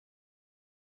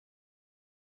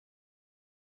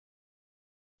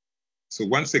So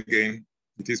once again,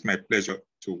 it is my pleasure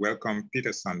to welcome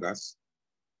Peter Saunders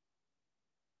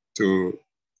to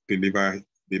deliver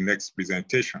the next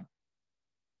presentation.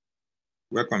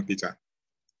 Welcome, Peter.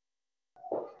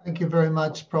 Thank you very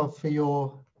much, Prof, for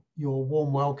your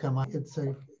warm welcome. It's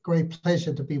a great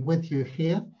pleasure to be with you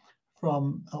here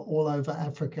from all over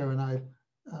Africa, and I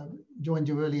joined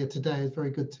you earlier today. It's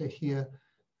very good to hear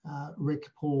Rick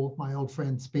Paul, my old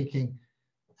friend, speaking,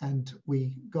 and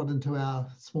we got into our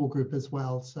small group as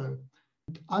well. So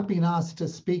I've been asked to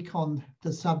speak on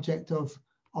the subject of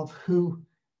who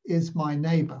is my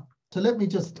neighbor. So let me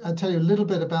just tell you a little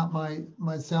bit about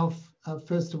myself,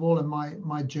 first of all, and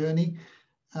my journey.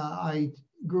 I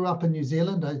grew up in New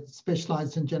Zealand. I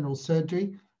specialized in general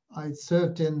surgery. I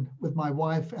served with my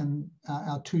wife and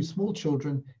our two small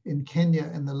children in Kenya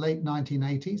in the late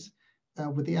 1980s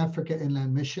with the Africa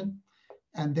Inland Mission.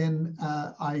 And then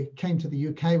I came to the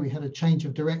UK. We had a change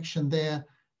of direction there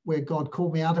where God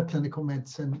called me out of clinical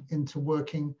medicine into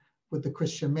working with the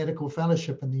Christian Medical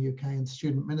Fellowship in the UK in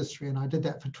student ministry. And I did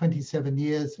that for 27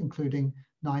 years, including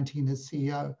 19 as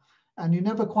CEO. And you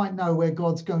never quite know where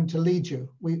God's going to lead you.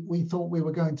 We thought we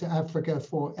were going to Africa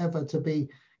forever to be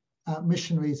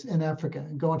missionaries in Africa,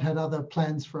 and God had other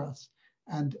plans for us.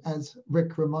 And as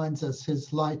Rick reminds us,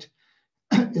 his light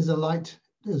is a light,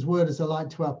 his word is a light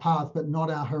to our path, but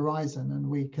not our horizon. And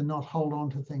we cannot hold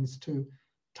on to things too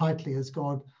tightly as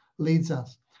God leads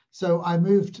us. So I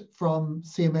moved from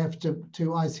CMF to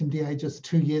ICMDA just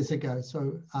 2 years ago.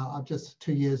 So I've just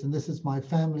 2 years, and this is my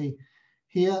family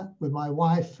here with my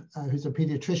wife, who's a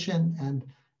pediatrician, and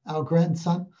our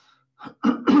grandson.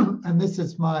 And this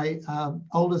is my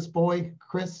oldest boy,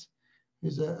 Chris,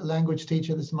 who's a language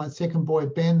teacher. This is my second boy,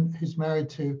 Ben, who's married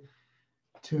to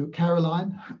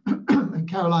Caroline. And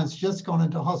Caroline's just gone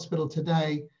into hospital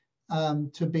today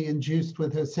to be induced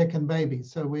with her second baby.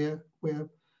 So we're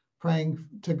praying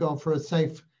to God for a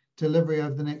safe delivery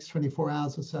over the next 24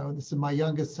 hours or so. This is my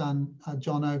youngest son,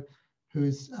 Jono,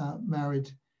 who's married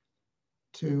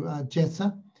to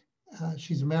Jessa.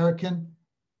 She's American,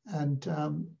 and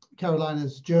Caroline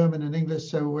is German and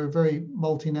English, so we're a very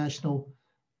multinational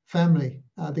family.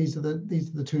 These are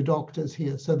the two doctors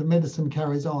here, so the medicine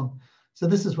carries on. So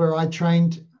this is where I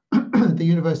trained at the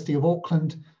University of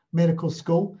Auckland Medical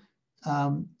School.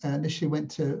 I initially went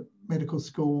to medical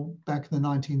school back in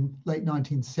the late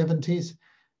 1970s,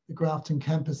 the Grafton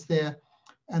campus there.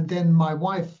 And then my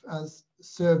wife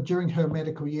served during her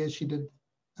medical years. She did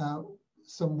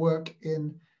some work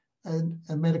in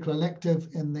a medical elective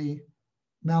in the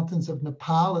mountains of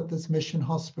Nepal at this mission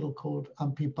hospital called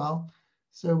Ampipal.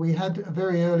 So we had a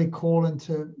very early call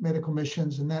into medical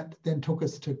missions, and that then took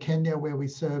us to Kenya, where we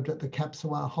served at the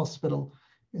Kapsawa Hospital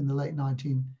in the late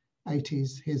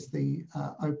 1980s. Here's the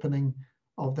opening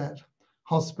of that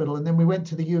hospital. And then we went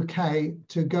to the UK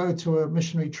to go to a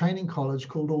missionary training college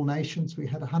called All Nations. We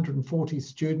had 140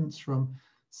 students from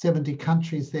 70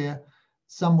 countries there.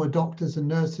 Some were doctors and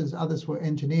nurses, others were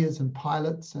engineers and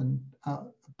pilots and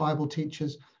Bible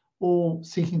teachers, all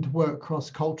seeking to work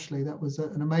cross-culturally. That was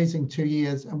an amazing 2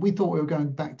 years. And we thought we were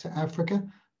going back to Africa,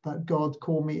 but God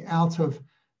called me out of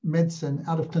medicine,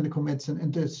 out of clinical medicine,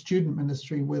 into student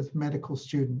ministry with medical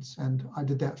students. And I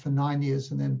did that for 9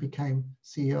 years and then became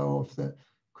CEO of the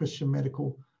Christian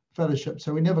Medical Fellowship.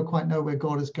 So we never quite know where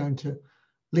God is going to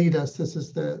lead us. This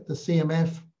is the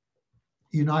CMF,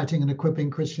 uniting and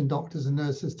equipping Christian doctors and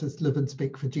nurses to live and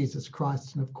speak for Jesus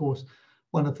Christ. And of course,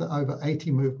 one of the over 80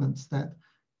 movements that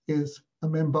is a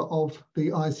member of the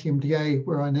ICMDA,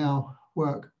 where I now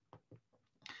work.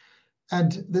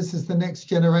 And this is the next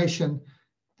generation.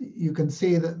 You can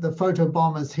see that the photo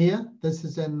bombers here. This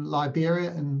is in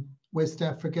Liberia in West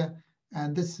Africa.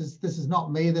 And this is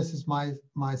not me. This is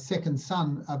my second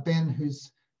son, Ben,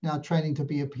 who's now training to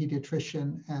be a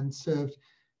pediatrician and served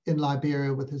in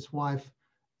Liberia with his wife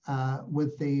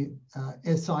with the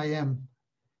SIM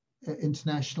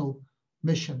International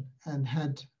Mission, and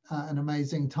had an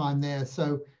amazing time there.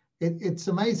 So it's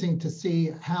amazing to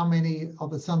see how many of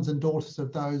the sons and daughters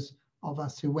of those of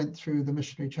us who went through the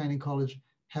missionary training college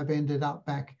have ended up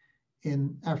back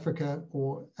in Africa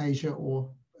or Asia or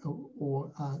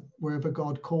wherever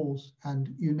God calls,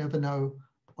 and you never know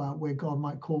where God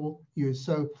might call you.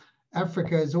 So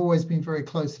Africa has always been very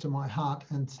close to my heart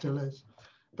and still is.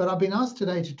 But I've been asked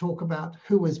today to talk about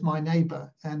who is my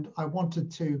neighbor, and I wanted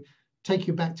to take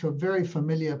you back to a very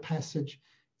familiar passage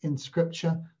in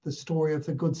Scripture, the story of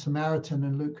the Good Samaritan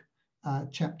in Luke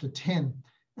chapter 10.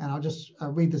 And I'll just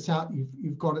read this out.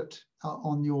 You've got it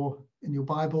in your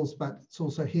Bibles, but it's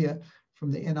also here from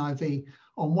the NIV.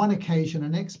 On one occasion,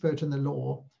 an expert in the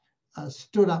law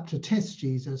stood up to test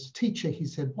Jesus. Teacher, he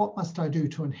said, what must I do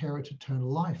to inherit eternal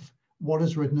life? What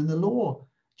is written in the law?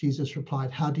 Jesus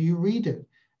replied, how do you read it?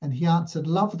 And he answered,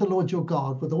 love the Lord your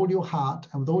God with all your heart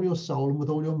and with all your soul and with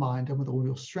all your mind and with all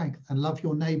your strength, and love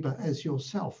your neighbor as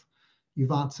yourself.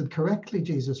 You've answered correctly,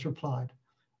 Jesus replied.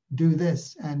 Do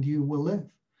this and you will live.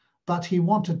 But he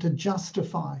wanted to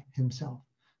justify himself.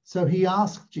 So he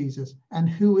asked Jesus, and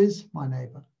who is my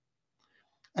neighbor?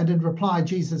 And in reply,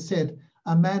 Jesus said,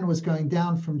 a man was going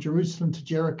down from Jerusalem to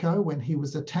Jericho when he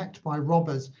was attacked by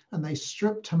robbers, and they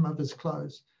stripped him of his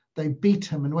clothes. They beat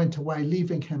him and went away,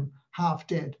 leaving him half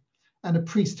dead. And a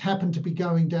priest happened to be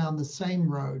going down the same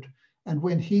road. And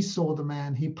when he saw the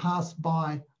man, he passed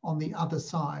by on the other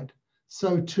side.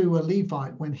 So too a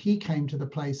Levite, when he came to the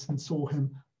place and saw him,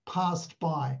 passed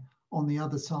by on the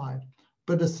other side.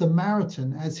 But a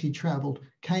Samaritan, as he traveled,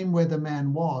 came where the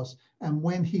man was. And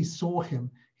when he saw him,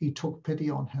 he took pity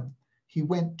on him. He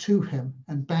went to him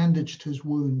and bandaged his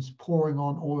wounds, pouring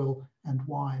on oil and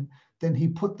wine. Then he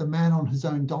put the man on his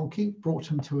own donkey, brought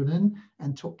him to an inn,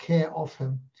 and took care of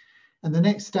him. And the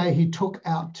next day he took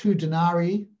out 2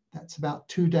 denarii, that's about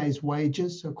 2 days'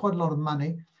 wages, so quite a lot of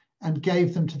money, and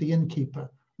gave them to the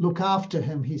innkeeper. Look after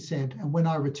him, he said, and when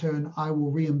I return, I will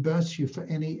reimburse you for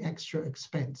any extra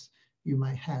expense you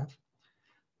may have.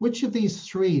 Which of these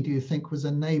 3 do you think was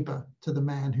a neighbor to the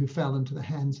man who fell into the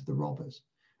hands of the robbers?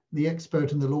 The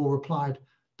expert in the law replied,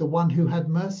 the one who had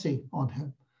mercy on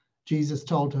him. Jesus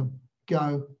told him,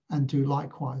 go and do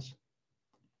likewise.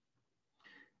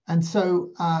 And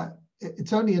so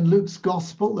it's only in Luke's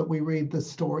gospel that we read this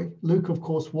story. Luke, of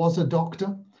course, was a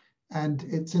doctor. And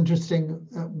it's interesting,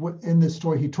 in this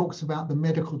story, he talks about the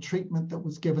medical treatment that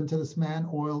was given to this man,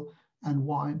 oil and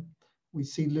wine. We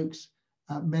see Luke's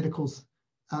medical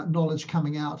knowledge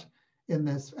coming out in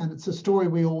this. And it's a story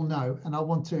we all know. And I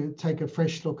want to take a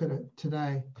fresh look at it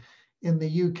today. In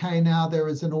the UK now, there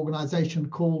is an organization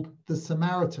called the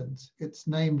Samaritans. It's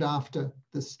named after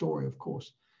this story, of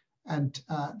course. And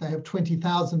they have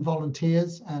 20,000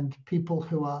 volunteers, and people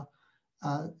who are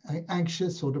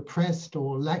anxious or depressed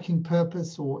or lacking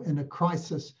purpose or in a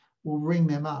crisis will ring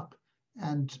them up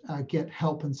and get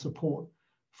help and support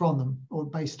from them, or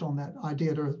based on that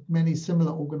idea. There are many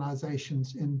similar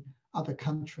organizations in other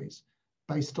countries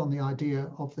based on the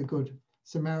idea of the Good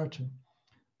Samaritan.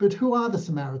 But who are the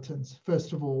Samaritans,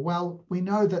 first of all? Well, we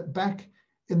know that back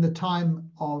in the time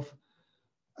of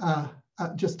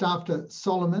just after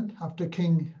Solomon, after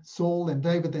King Saul and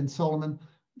David, then Solomon,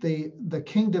 the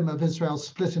kingdom of Israel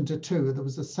split into 2. There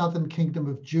was a southern kingdom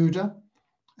of Judah,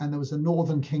 and there was a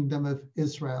northern kingdom of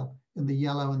Israel in the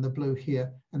yellow and the blue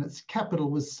here. And its capital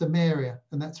was Samaria,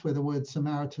 and that's where the word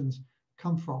Samaritans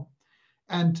come from.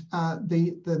 And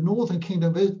the northern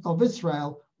kingdom of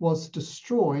Israel was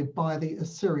destroyed by the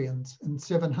Assyrians in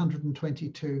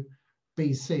 722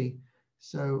 BC.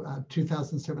 So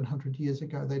 2,700 years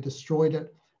ago, they destroyed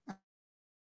it.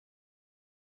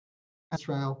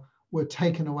 Israel were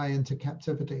taken away into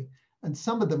captivity. And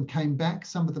some of them came back,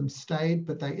 some of them stayed,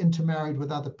 but they intermarried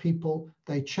with other people.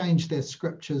 They changed their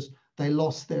scriptures. They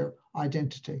lost their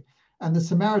identity. And the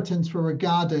Samaritans were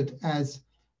regarded as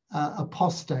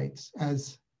apostates,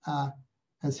 as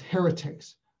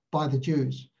heretics by the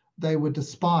Jews. They were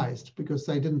despised because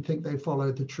they didn't think they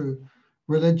followed the true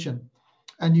religion.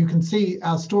 And you can see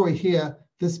our story here.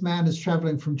 This man is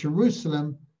traveling from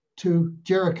Jerusalem to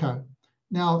Jericho.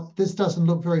 Now, this doesn't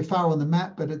look very far on the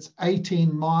map, but it's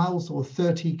 18 miles or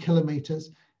 30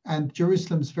 kilometers, and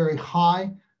Jerusalem's very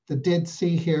high. The Dead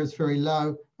Sea here is very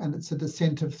low, and it's a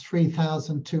descent of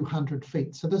 3,200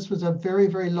 feet. So this was a very,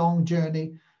 very long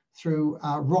journey through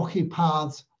rocky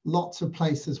paths, lots of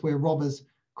places where robbers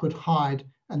could hide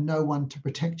and no one to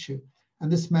protect you. And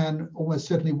this man almost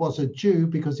certainly was a Jew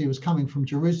because he was coming from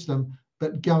Jerusalem,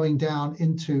 but going down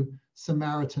into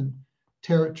Samaritan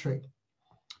territory.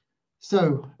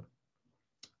 So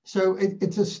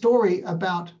it's a story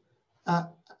about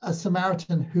a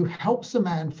Samaritan who helps a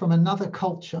man from another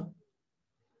culture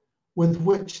with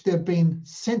which there have been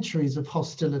centuries of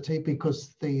hostility,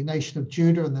 because the nation of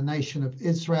Judah and the nation of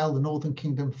Israel, the northern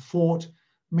kingdom, fought.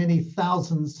 Many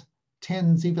thousands,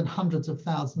 tens, even hundreds of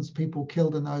thousands of people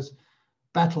killed in those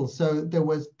battles. So there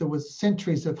was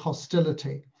centuries of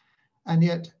hostility. And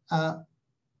yet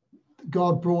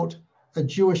God brought a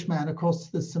Jewish man across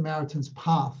the Samaritan's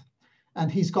path.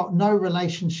 And he's got no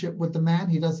relationship with the man.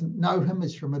 He doesn't know him.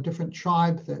 He's from a different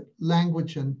tribe. The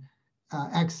language and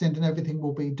accent and everything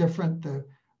will be different. The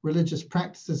religious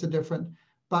practices are different.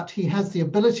 But he has the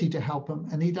ability to help him,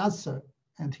 and he does so.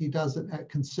 And he does it at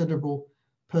considerable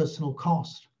personal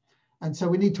cost. And so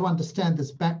we need to understand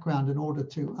this background in order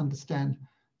to understand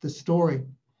the story.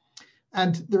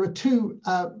 And there are two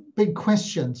big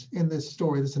questions in this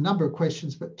story. There's a number of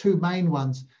questions, but two main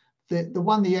ones. The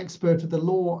one the expert of the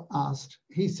law asked,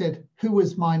 he said, "Who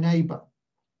is my neighbor?"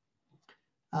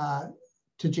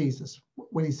 To Jesus,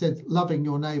 when he said, loving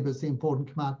your neighbor is the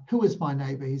important command. Who is my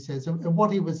neighbor, he says. And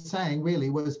what he was saying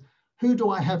really was, who do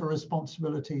I have a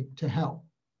responsibility to help?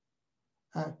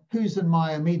 Who's in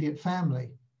my immediate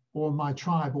family or my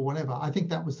tribe or whatever? I think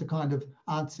that was the kind of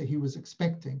answer he was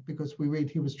expecting, because we read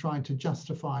he was trying to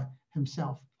justify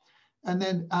himself. And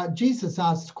then Jesus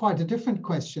asked quite a different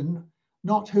question,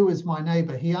 not who is my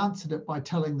neighbor. He answered it by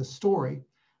telling the story,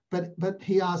 but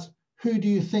he asked, who do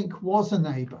you think was a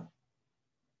neighbor?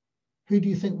 Who do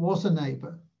you think was a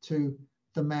neighbor to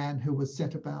the man who was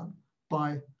set about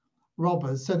by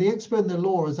robbers? So the expert in the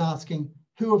law is asking,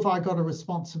 who have I got a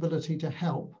responsibility to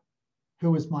help?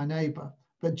 Who is my neighbor?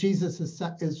 But Jesus is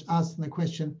asking the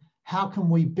question, how can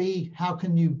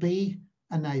you be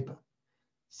a neighbor?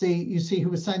 You see, he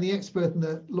was saying the expert in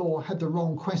the law had the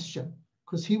wrong question,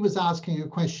 because he was asking a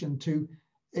question to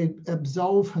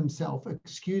absolve himself,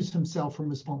 excuse himself from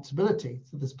responsibility.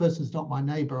 So this person's not my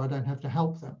neighbor, I don't have to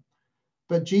help them.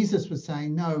 But Jesus was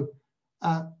saying, no,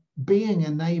 being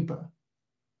a neighbor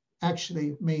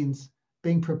actually means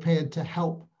being prepared to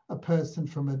help a person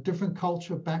from a different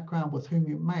culture, background, with whom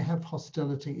you may have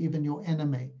hostility, even your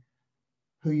enemy,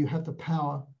 who you have the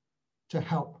power to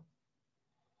help.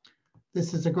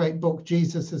 This is a great book,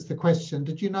 Jesus is the Question.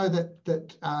 Did you know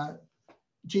that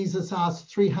Jesus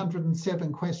asked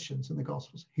 307 questions in the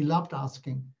Gospels? He loved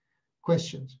asking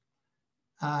questions.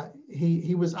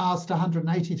 He was asked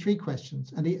 183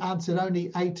 questions, and he answered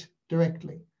only 8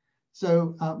 directly.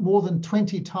 So more than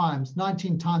 20 times,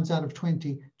 19 times out of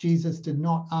 20, Jesus did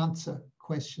not answer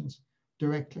questions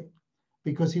directly,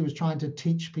 because he was trying to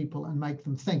teach people and make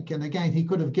them think. And again, he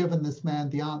could have given this man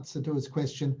the answer to his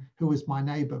question, who is my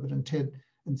neighbor? But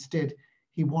instead,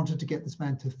 he wanted to get this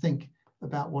man to think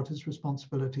about what his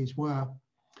responsibilities were.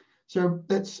 So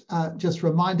let's just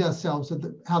remind ourselves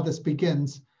of how this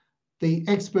begins. The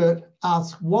expert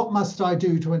asks, what must I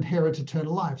do to inherit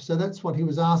eternal life? So that's what he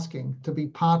was asking, to be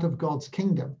part of God's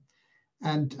kingdom.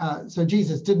 And so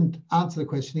Jesus didn't answer the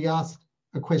question. He asked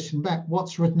a question back,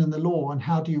 what's written in the law and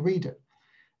how do you read it?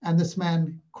 And this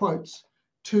man quotes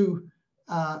 2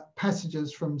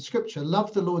 passages from scripture.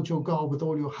 Love the Lord your God with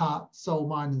all your heart, soul,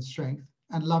 mind, and strength,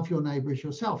 and love your neighbor as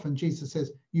yourself. And Jesus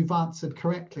says, you've answered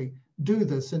correctly. Do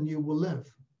this and you will live.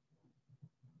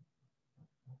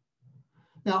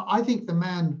 Now, I think the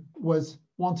man was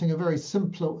wanting a very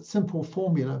simple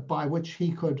formula by which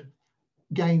he could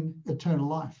gain eternal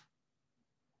life.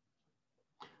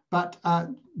 But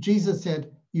Jesus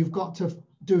said, you've got to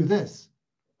do this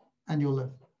and you'll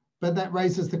live. But that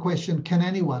raises the question, can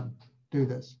anyone do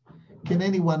this? Can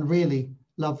anyone really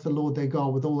love the Lord their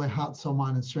God with all their heart, soul,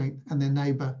 mind, and strength, and their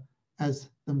neighbor as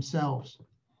themselves?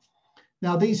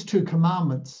 Now, these 2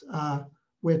 commandments,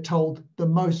 we're told, the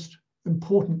most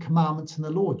important commandments in the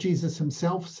law. Jesus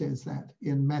himself says that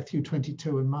in Matthew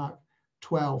 22 and Mark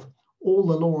 12. All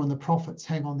the law and the prophets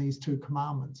hang on these 2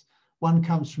 commandments. One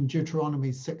comes from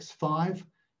Deuteronomy 6:5,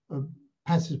 a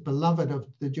passage beloved of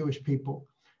the Jewish people,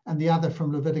 and the other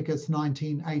from Leviticus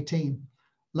 19:18.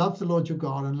 Love the Lord your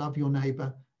God and love your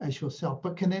neighbor as yourself.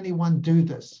 But can anyone do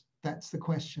this? That's the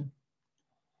question.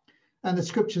 And the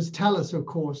scriptures tell us, of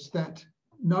course, that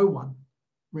no one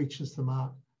reaches the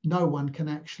mark. No one can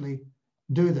actually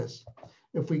do this.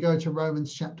 If we go to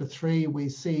Romans chapter 3, we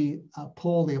see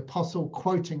Paul the apostle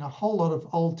quoting a whole lot of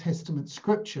Old Testament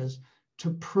scriptures to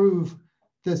prove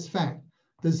this fact.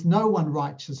 There's no one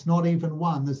righteous, not even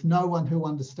one. There's no one who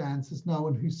understands. There's no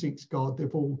one who seeks God.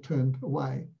 They've all turned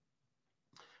away.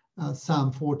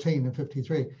 Psalm 14 and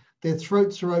 53. Their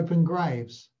throats are open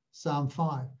graves. Psalm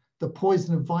 5. The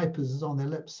poison of vipers is on their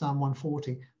lips. Psalm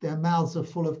 140. Their mouths are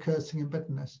full of cursing and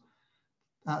bitterness.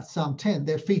 Psalm 10,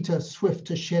 their feet are swift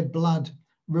to shed blood,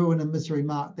 ruin and misery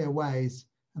mark their ways,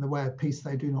 and the way of peace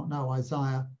they do not know.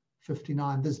 Isaiah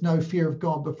 59, there's no fear of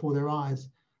God before their eyes.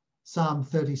 Psalm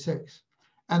 36.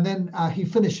 And then he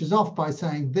finishes off by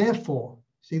saying, therefore,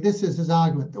 see, this is his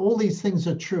argument. All these things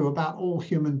are true about all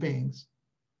human beings.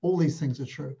 All these things are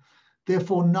true.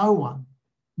 Therefore, no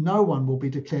one will be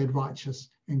declared righteous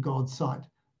in God's sight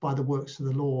by the works of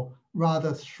the law.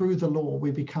 Rather, through the law,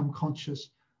 we become conscious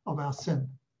of our sin.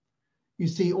 You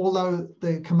see, although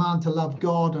the command to love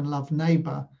God and love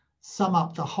neighbor sum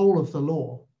up the whole of the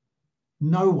law,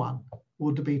 no one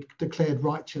will be declared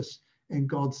righteous in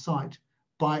God's sight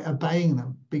by obeying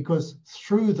them, because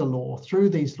through the law, through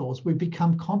these laws, we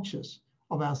become conscious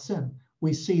of our sin.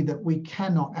 We see that we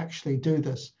cannot actually do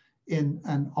this in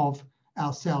and of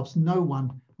ourselves. No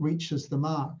one reaches the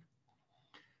mark.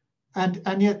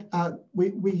 And yet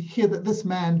we hear that this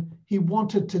man, he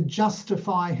wanted to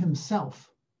justify himself.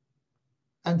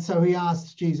 And so he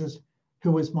asked Jesus,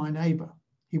 who is my neighbor?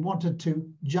 He wanted to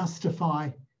justify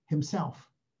himself.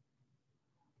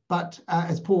 But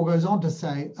as Paul goes on to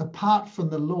say, apart from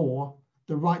the law,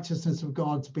 the righteousness of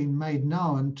God's been made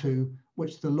known, to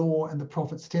which the law and the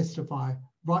prophets testify.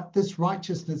 This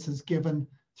righteousness is given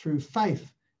through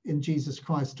faith in Jesus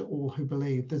Christ to all who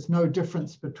believe. There's no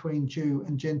difference between Jew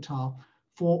and Gentile,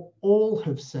 for all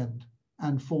have sinned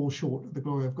and fall short of the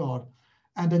glory of God,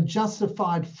 and are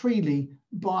justified freely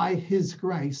by his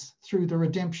grace through the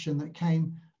redemption that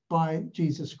came by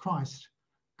Jesus Christ.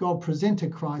 God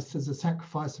presented Christ as a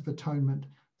sacrifice of atonement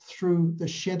through the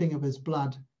shedding of his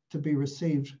blood to be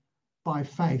received by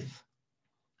faith.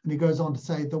 And he goes on to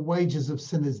say, the wages of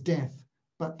sin is death,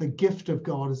 but the gift of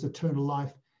God is eternal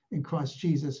life in Christ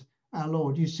Jesus our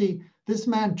Lord. You see, this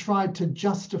man tried to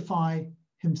justify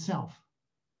himself.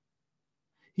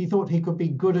 He thought he could be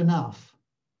good enough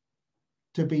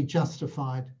to be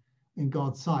justified in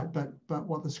God's sight. But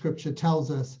what the scripture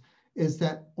tells us is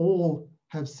that all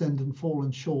have sinned and fallen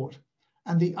short.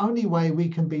 And the only way we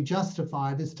can be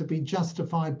justified is to be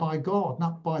justified by God,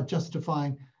 not by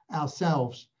justifying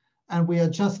ourselves. And we are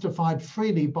justified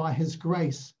freely by his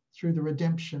grace through the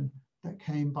redemption that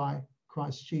came by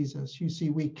Christ Jesus. You see,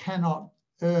 we cannot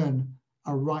earn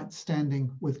a right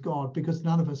standing with God because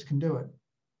none of us can do it.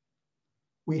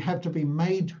 We have to be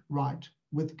made right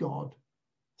with God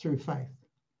through faith.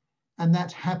 And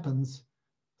that happens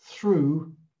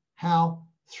through how?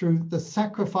 Through the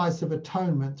sacrifice of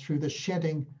atonement, through the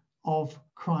shedding of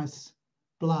Christ's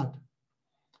blood.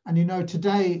 And you know,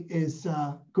 today is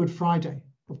Good Friday,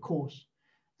 of course.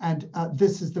 And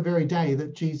this is the very day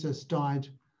that Jesus died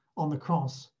on the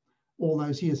cross all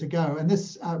those years ago. And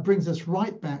this brings us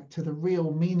right back to the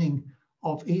real meaning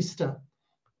of Easter.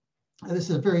 This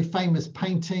is a very famous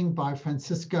painting by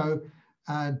Francisco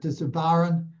de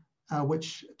Zubaran,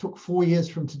 which took 4 years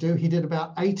for him to do. He did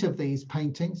about 8 of these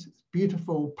paintings. It's a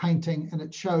beautiful painting, and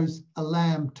it shows a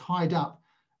lamb tied up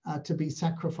to be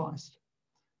sacrificed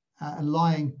and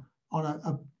lying on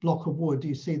a block of wood.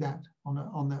 You see that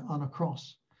on a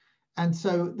cross. And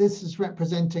so this is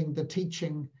representing the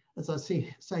teaching, as I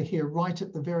say here, right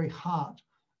at the very heart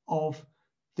of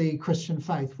the Christian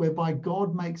faith, whereby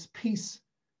God makes peace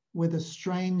with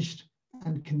estranged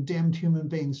and condemned human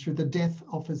beings through the death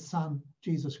of his son,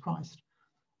 Jesus Christ,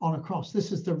 on a cross.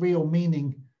 This is the real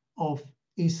meaning of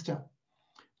Easter.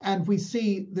 And we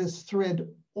see this thread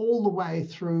all the way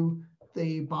through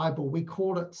the Bible. We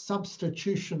call it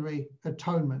substitutionary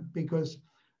atonement because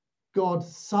God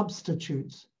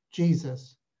substitutes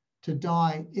Jesus to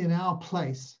die in our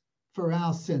place for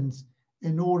our sins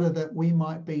in order that we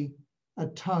might be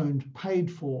atoned,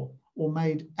 paid for, or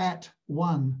made at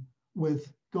one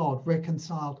with God,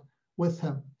 reconciled with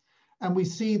him. And we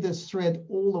see this thread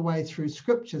all the way through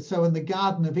Scripture. So in the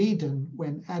Garden of Eden,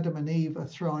 when Adam and Eve are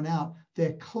thrown out,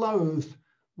 they're clothed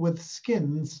with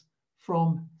skins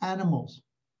from animals.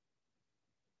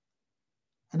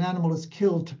 An animal is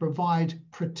killed to provide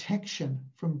protection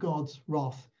from God's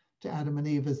wrath to Adam and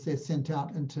Eve as they're sent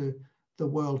out into the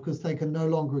world because they can no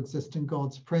longer exist in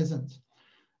God's presence.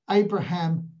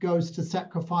 Abraham goes to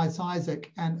sacrifice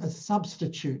Isaac, and a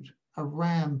substitute, a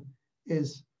ram,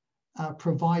 is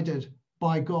provided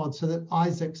by God so that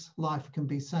Isaac's life can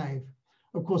be saved.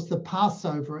 Of course, the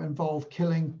Passover involved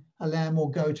killing a lamb or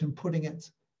goat and putting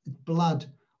its blood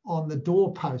on the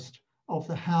doorpost of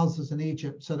the houses in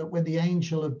Egypt so that when the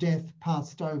angel of death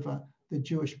passed over, the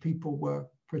Jewish people were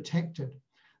protected.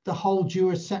 The whole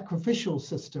Jewish sacrificial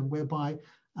system, whereby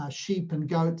sheep and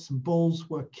goats and bulls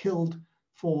were killed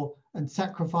for and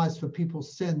sacrificed for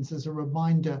people's sins, is a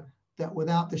reminder that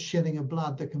without the shedding of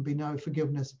blood, there can be no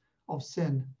forgiveness of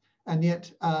sin. And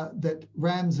yet that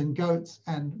rams and goats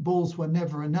and bulls were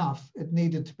never enough. It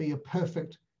needed to be a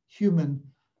perfect human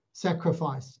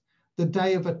sacrifice. The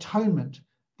Day of Atonement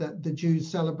that the Jews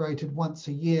celebrated once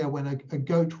a year, when a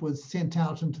goat was sent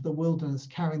out into the wilderness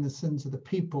carrying the sins of the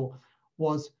people,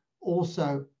 was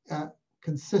also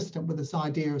consistent with this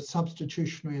idea of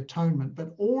substitutionary atonement.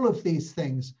 But all of these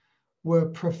things were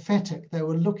prophetic. They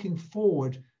were looking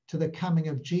forward to the coming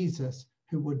of Jesus,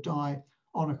 who would die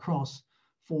on a cross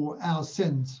for our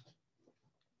sins.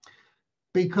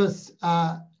 Because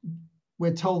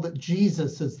we're told that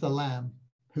Jesus is the Lamb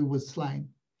who was slain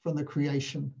from the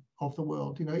creation of the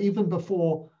world. You know, even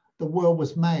before the world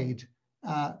was made,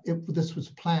 this was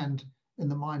planned in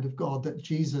the mind of God, that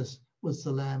Jesus was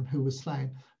the Lamb who was slain.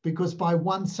 Because by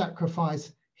one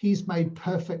sacrifice, he's made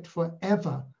perfect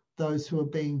forever those who are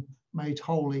being made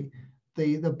holy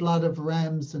the blood of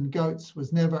rams and goats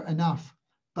was never enough.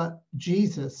 But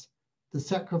Jesus, the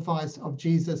sacrifice of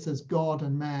Jesus as God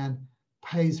and man,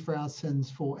 pays for our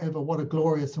sins forever. What a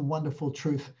glorious and wonderful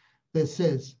truth this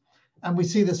is. And we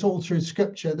see this all through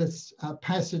Scripture. This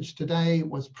passage today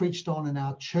was preached on in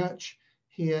our church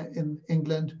here in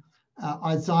England,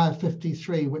 Isaiah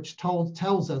 53, which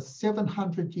tells us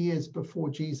 700 years before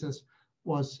Jesus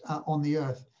was on the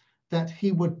earth, that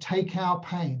he would take our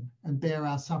pain and bear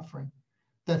our suffering,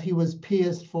 that he was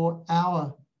pierced for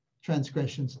our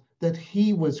transgressions, that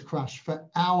he was crushed for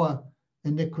our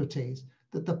iniquities,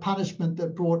 that the punishment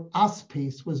that brought us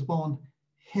peace was on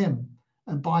him,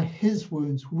 and by his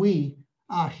wounds we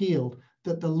are healed,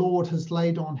 that the Lord has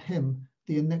laid on him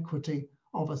the iniquity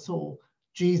of us all.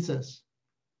 Jesus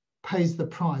pays the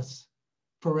price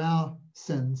for our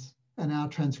sins and our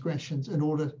transgressions in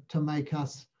order to make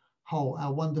us whole,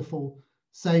 our wonderful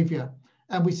Savior.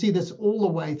 And we see this all the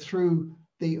way through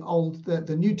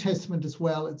the New Testament as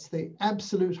well. It's the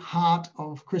absolute heart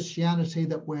of Christianity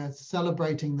that we're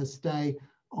celebrating this day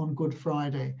on Good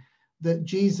Friday, that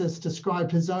Jesus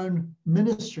described his own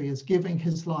ministry as giving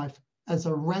his life as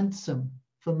a ransom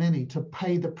for many, to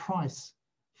pay the price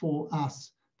for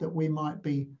us that we might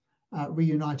be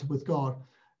reunited with God.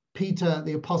 Peter,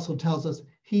 the apostle, tells us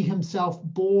he himself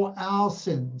bore our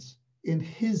sins in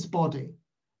his body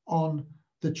on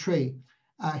the tree.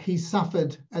 He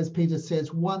suffered, as Peter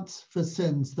says, once for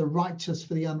sins, the righteous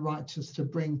for the unrighteous, to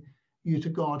bring you to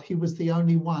God. He was the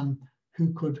only one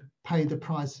who could pay the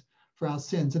price for our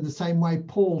sins. In the same way,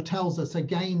 Paul tells us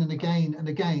again and again and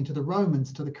again, to the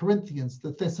Romans, to the Corinthians,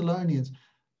 the Thessalonians,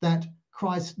 that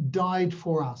Christ died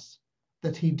for us,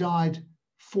 that he died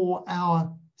for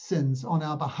our sins on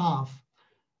our behalf.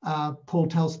 Paul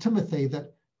tells Timothy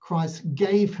that Christ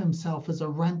gave himself as a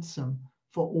ransom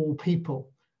for all people.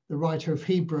 The writer of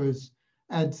Hebrews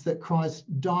adds that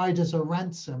Christ died as a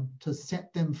ransom to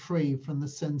set them free from the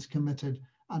sins committed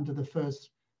under the first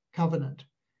covenant.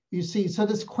 You see, so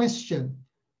this question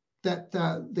that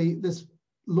this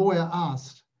lawyer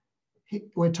asked,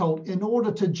 we're told, in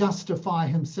order to justify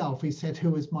himself, he said,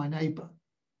 "Who is my neighbor?"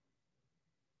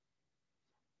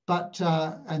 But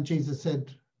and Jesus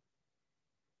said,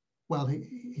 well,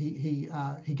 he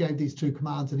gave these two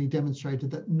commands, and he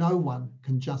demonstrated that no one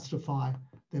can justify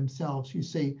themselves, you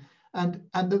see. And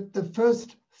the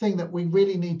first thing that we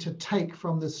really need to take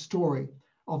from this story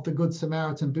of the Good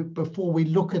Samaritan, before we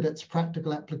look at its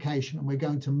practical application, and we're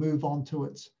going to move on to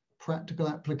its practical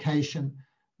application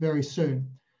very soon,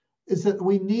 is that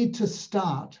we need to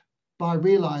start by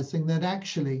realizing that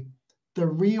actually the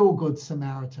real Good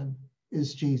Samaritan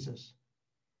is Jesus,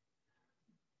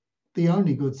 the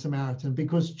only Good Samaritan,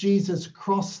 because Jesus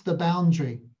crossed the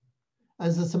boundary.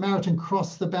 As the Samaritan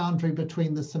crossed the boundary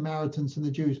between the Samaritans and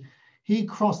the Jews, he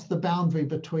crossed the boundary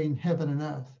between heaven and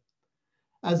earth.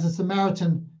 As the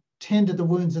Samaritan tended the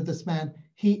wounds of this man,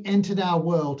 he entered our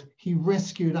world, he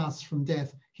rescued us from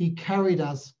death, he carried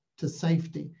us to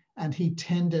safety, and he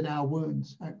tended our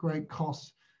wounds at great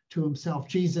cost to himself.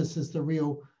 Jesus is the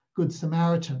real Good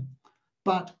Samaritan.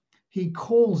 But he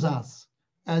calls us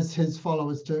as his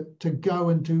followers to go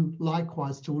and do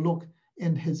likewise, to look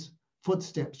in his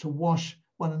footsteps, to wash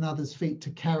one another's feet,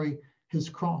 to carry his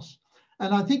cross.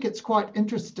 And I think it's quite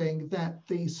interesting that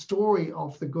the story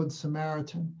of the Good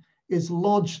Samaritan is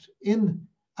lodged in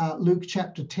Luke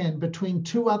chapter 10 between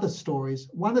two other stories.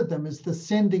 One of them is the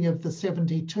sending of the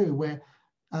 72, where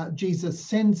Jesus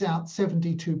sends out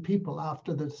 72 people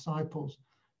after the disciples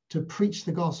to preach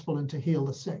the gospel and to heal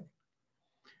the sick.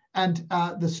 And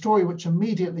the story which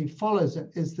immediately follows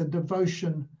it is the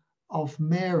devotion of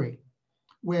Mary,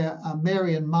 where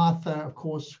Mary and Martha, of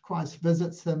course, Christ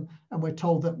visits them, and we're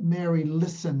told that Mary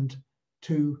listened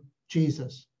to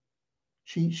Jesus.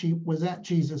 She was at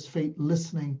Jesus' feet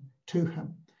listening to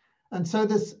him. And so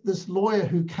this lawyer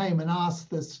who came and asked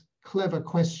this clever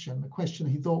question, the question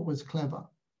he thought was clever,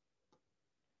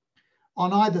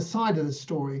 on either side of the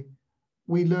story,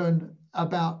 we learn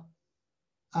about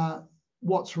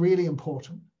what's really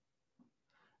important.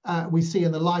 We see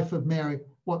in the life of Mary,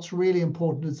 what's really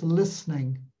important is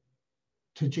listening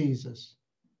to Jesus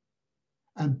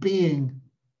and being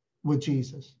with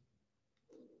Jesus.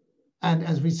 And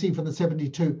as we see from the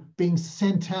 72, being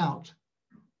sent out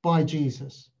by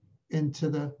Jesus into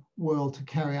the world to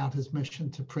carry out his mission,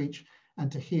 to preach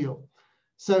and to heal.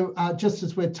 So just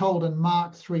as we're told in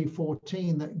Mark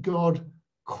 3:14 that God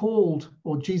called,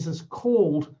 or Jesus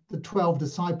called the 12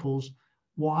 disciples.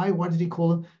 Why? What did he call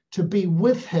them? To be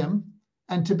with him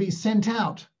and to be sent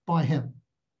out by him.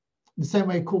 In the same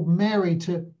way he called Mary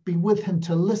to be with him,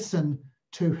 to listen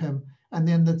to him, and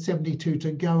then the 72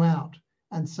 to go out.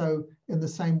 And so in the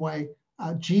same way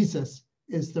Jesus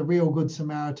is the real Good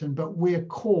Samaritan, but we're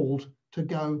called to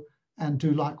go and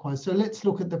do likewise. So let's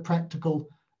look at the practical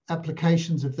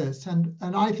applications of this. And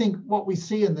I think what we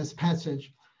see in this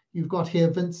passage, you've got here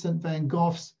Vincent van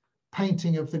Gogh's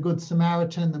painting of the Good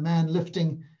Samaritan, the man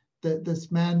lifting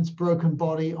this man's broken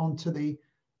body onto the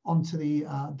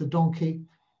donkey.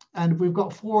 And we've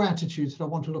got four attitudes that I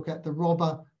want to look at: the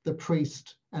robber, the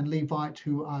priest and Levite,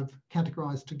 who I've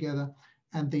categorized together,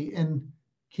 and the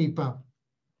innkeeper.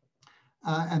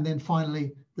 And then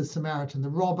finally, the Samaritan: the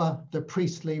robber, the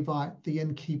priest, Levite, the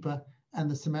innkeeper, and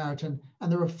the Samaritan.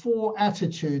 And there are four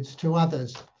attitudes to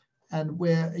others. And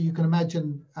where you can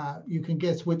imagine, you can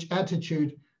guess which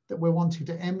attitude that we're wanting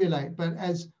to emulate. But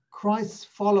as Christ's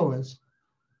followers,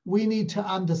 we need to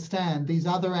understand these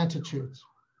other attitudes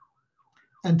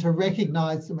and to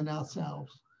recognize them in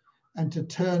ourselves and to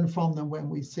turn from them when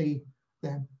we see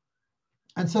them.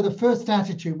 And so the first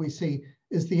attitude we see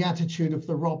is the attitude of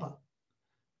the robber,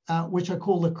 which I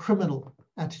call the criminal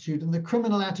attitude. And the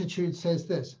criminal attitude says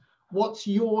this: what's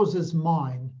yours is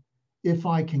mine if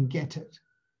I can get it.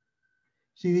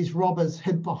 See, these robbers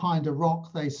hid behind a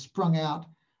rock, they sprung out,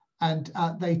 and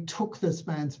they took this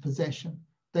man's possession.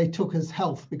 They took his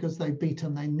health because they beat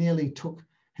him. They nearly took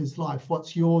his life.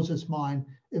 What's yours is mine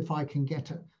if I can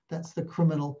get it. That's the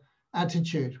criminal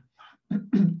attitude.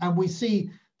 And we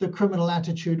see the criminal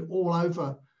attitude all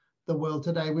over the world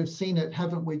today. We've seen it,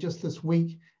 haven't we, just this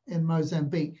week in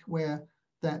Mozambique, where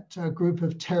that group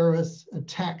of terrorists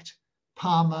attacked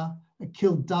Palma,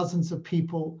 killed dozens of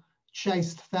people,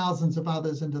 chased thousands of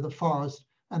others into the forest,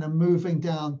 and are moving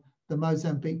down the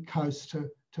Mozambique coast to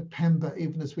Pemba,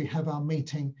 even as we have our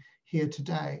meeting here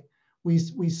today. We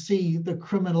see the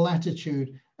criminal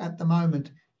attitude at the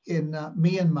moment in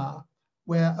Myanmar,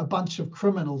 where a bunch of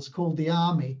criminals called the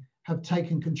army have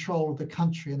taken control of the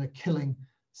country and are killing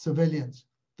civilians.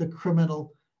 The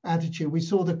criminal attitude. We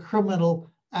saw the criminal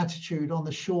attitude on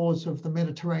the shores of the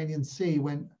Mediterranean Sea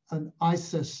when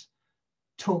ISIS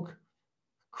took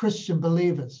Christian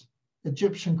believers,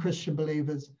 Egyptian Christian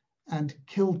believers, and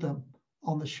killed them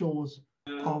on the shores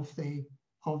of the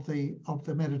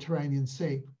Mediterranean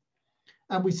Sea.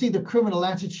 And we see the criminal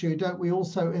attitude, don't we,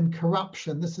 also in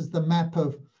corruption. This is the map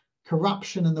of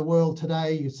corruption in the world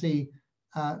today. You see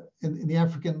in the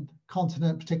African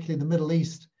continent, particularly the Middle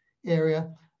East area,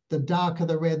 the darker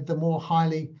the red, the more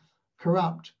highly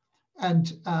corrupt.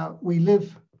 And we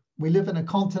live in a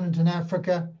continent in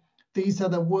Africa. These are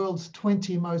the world's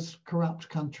 20 most corrupt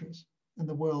countries in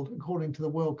the world, according to the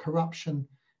World Corruption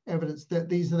Evidence. That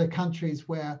these are the countries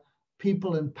where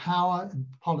people in power, and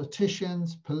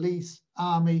politicians, police,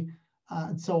 army,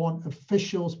 and so on,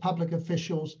 officials, public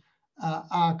officials,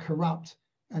 are corrupt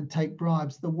and take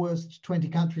bribes. The worst 20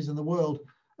 countries in the world,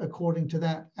 according to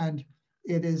that. And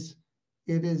it is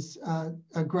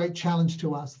a great challenge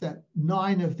to us that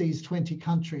 9 of these 20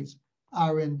 countries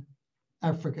are in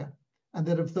Africa, and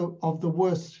that of the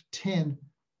worst 10,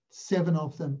 7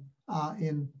 of them are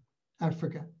in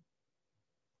Africa.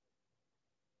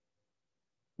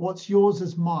 What's yours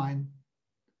is mine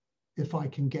if I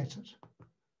can get it.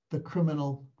 The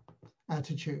criminal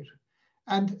attitude.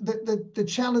 And the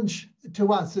challenge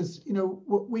to us is, you know,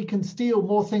 we can steal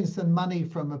more things than money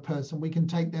from a person. We can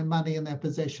take their money and their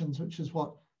possessions, which is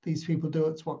what these people do.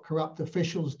 It's what corrupt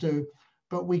officials do.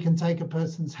 But we can take a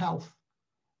person's health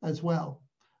as well.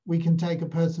 We can take a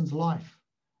person's life,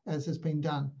 as has been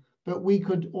done. But we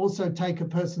could also take a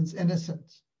person's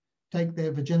innocence, take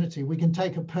their virginity. We can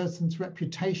take a person's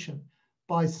reputation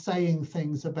by saying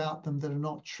things about them that are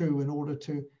not true in order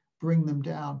to bring them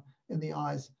down in the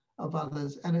eyes of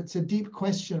others. And it's a deep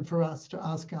question for us to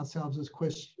ask ourselves as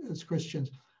Christians.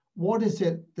 What is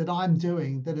it that I'm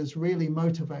doing that is really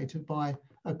motivated by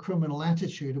a criminal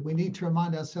attitude? And we need to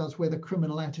remind ourselves where the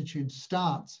criminal attitude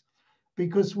starts,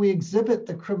 because we exhibit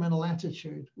the criminal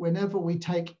attitude whenever we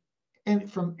take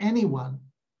from anyone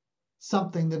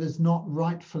something that is not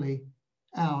rightfully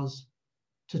ours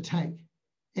to take,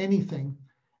 anything.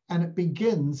 And it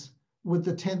begins with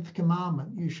the 10th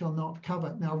commandment: you shall not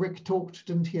covet. Now, Rick talked,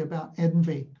 didn't he, about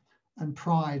envy and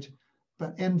pride,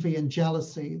 but envy and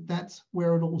jealousy, that's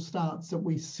where it all starts, that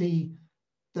we see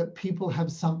that people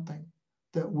have something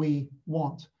that we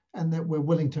want and that we're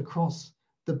willing to cross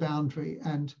the boundary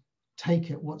and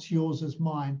take it. What's yours is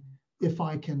mine if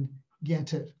I can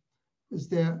get it. Is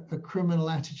there a criminal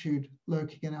attitude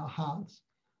lurking in our hearts?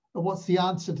 But what's the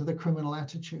answer to the criminal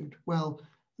attitude? Well,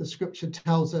 the scripture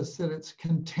tells us that it's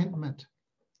contentment,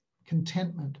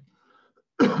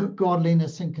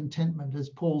 godliness and contentment. As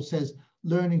Paul says,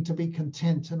 learning to be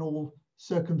content in all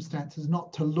circumstances,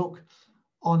 not to look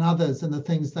on others and the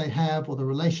things they have, or the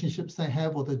relationships they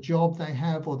have, or the job they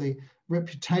have, or the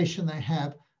reputation they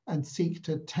have, and seek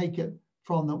to take it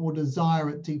from them or desire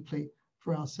it deeply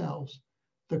for ourselves.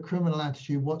 The criminal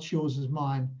attitude, what's yours is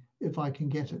mine, if I can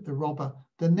get it, the robber.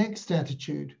 The next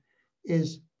attitude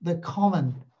is the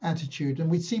common attitude. And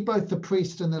we see both the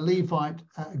priest and the Levite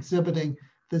exhibiting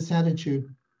this attitude.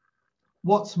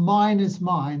 What's mine is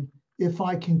mine if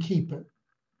I can keep it.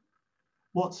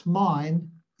 What's mine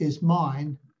is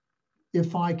mine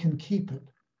if I can keep it.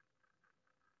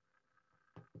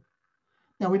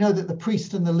 Now we know that the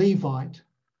priest and the Levite,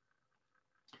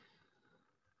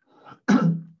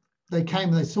 they came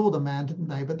and they saw the man, didn't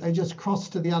they? But they just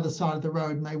crossed to the other side of the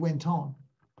road and they went on.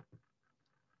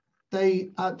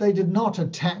 They did not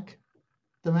attack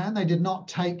the man. They did not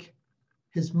take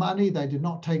his money. They did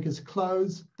not take his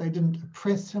clothes. They didn't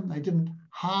oppress him. They didn't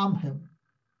harm him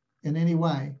in any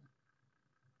way.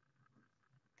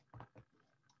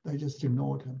 They just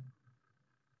ignored him.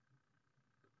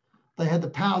 They had the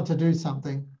power to do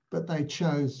something, but they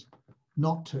chose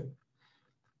not to.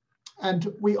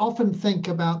 And we often think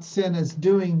about sin as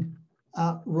doing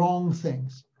wrong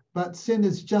things, but sin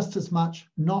is just as much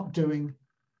not doing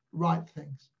right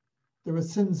things. There are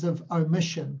sins of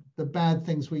omission, the bad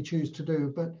things we choose to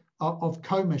do, but of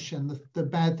commission, the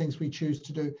bad things we choose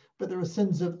to do. But there are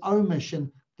sins of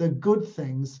omission, the good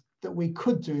things that we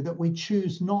could do, that we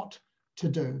choose not to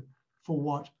do for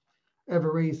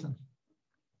whatever reason.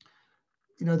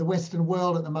 You know, the Western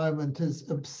world at the moment is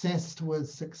obsessed with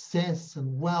success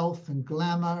and wealth and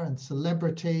glamour and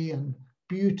celebrity and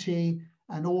beauty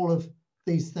and all of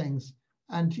these things.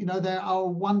 And, you know, they are a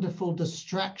wonderful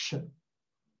distraction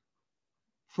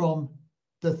from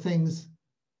the things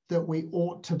that we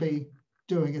ought to be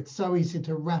doing. It's so easy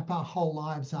to wrap our whole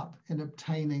lives up in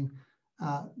obtaining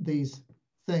these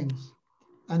things.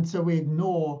 And so we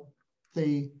ignore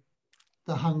the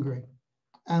hungry,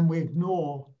 and we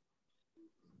ignore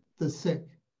the sick,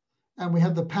 and we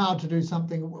have the power to do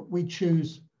something we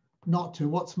choose not to.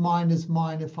 What's mine is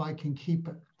mine if I can keep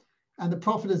it. And the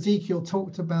prophet Ezekiel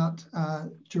talked about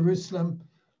Jerusalem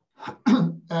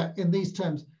in these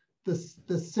terms: the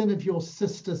sin of your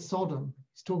sister Sodom.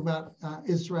 He's talking about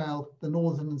Israel, the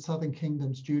northern and southern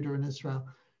kingdoms, Judah and Israel.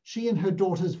 She and her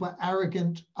daughters were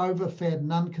arrogant, overfed,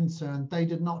 and unconcerned. They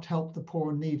did not help the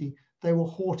poor and needy. They were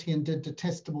haughty and did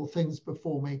detestable things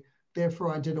before me.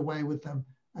 Therefore I did away with them,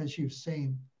 as you've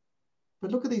seen.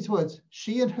 But look at these words.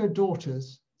 She and her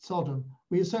daughters, Sodom.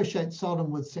 We associate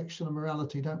Sodom with sexual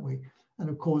immorality, don't we? And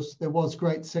of course, there was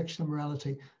great sexual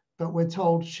immorality. But we're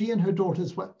told she and her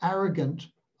daughters were arrogant,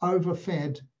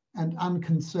 overfed, and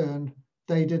unconcerned.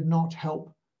 They did not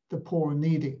help the poor and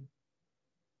needy.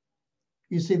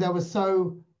 You see, they were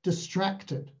so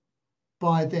distracted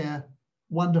by their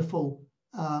wonderful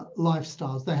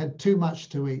lifestyles. They had too much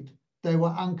to eat. They were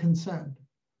unconcerned.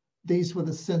 These were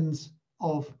the sins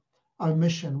of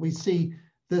omission. We see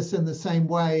this in the same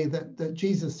way that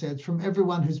Jesus said, from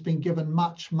everyone who's been given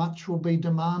much, much will be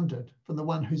demanded. From the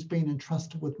one who's been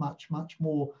entrusted with much, much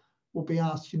more will be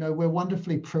asked. You know, we're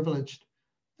wonderfully privileged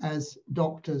as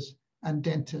doctors and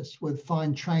dentists with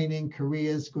fine training,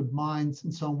 careers, good minds,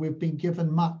 and so on. We've been given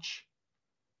much,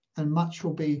 and much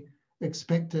will be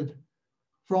expected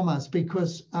from us,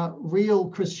 because real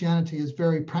Christianity is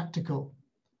very practical.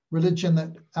 Religion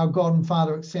that our God and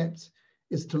Father accepts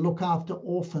is to look after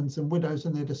orphans and widows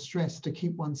in their distress, to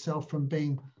keep oneself from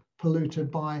being polluted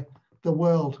by the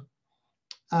world.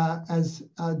 As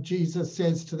Jesus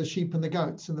says to the sheep and the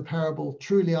goats in the parable,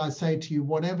 truly I say to you,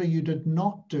 whatever you did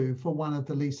not do for one of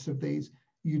the least of these,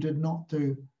 you did not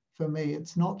do for me.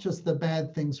 It's not just the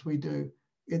bad things we do,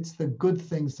 it's the good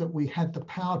things that we had the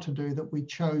power to do that we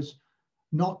chose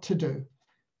not to do.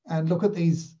 And look at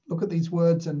these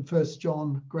words in 1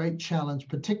 John, great challenge,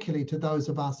 particularly to those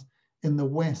of us in the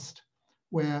West,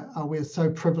 where we're so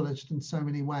privileged in so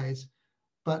many ways.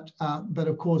 But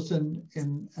of course,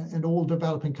 in all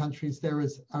developing countries, there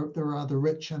are the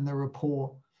rich and there are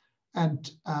poor.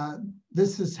 And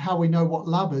this is how we know what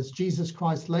love is. Jesus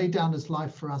Christ laid down his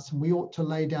life for us, and we ought to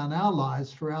lay down our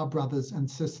lives for our brothers and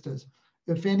sisters.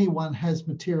 If anyone has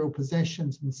material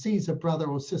possessions and sees a brother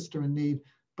or sister in need,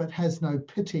 but has no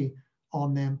pity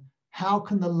on them, how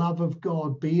can the love of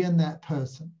God be in that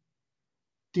person?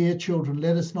 Dear children,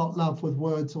 let us not love with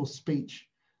words or speech,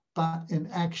 but in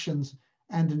actions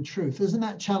and in truth. Isn't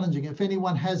that challenging? If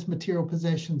anyone has material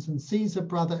possessions and sees a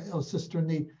brother or sister in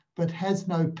need, but has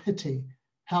no pity,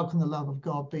 how can the love of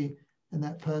God be in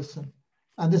that person?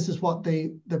 And this is what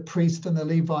the priest and the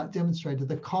Levite demonstrated,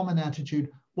 the common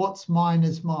attitude, what's mine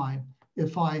is mine,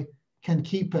 if I can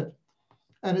keep it.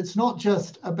 And it's not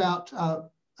just about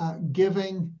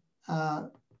giving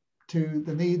to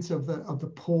the needs of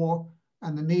the poor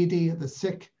and the needy, the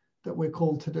sick, that we're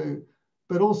called to do,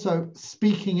 but also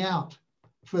speaking out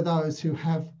for those who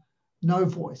have no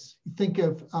voice. Think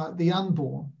of the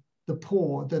unborn, the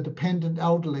poor, the dependent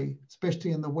elderly,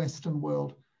 especially in the Western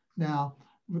world now,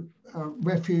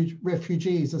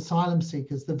 refugees, asylum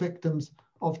seekers, the victims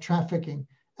of trafficking.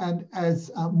 And as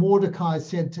Mordecai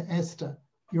said to Esther,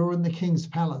 you're in the king's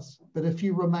palace, but if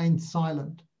you remain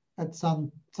silent at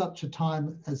such a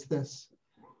time as this,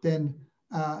 then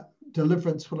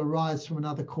deliverance will arise from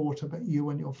another quarter, but you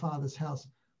and your father's house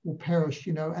will perish,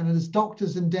 you know. And as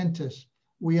doctors and dentists,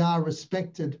 we are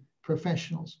respected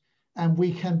professionals, and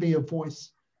we can be a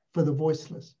voice for the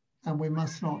voiceless. And we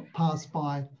must not pass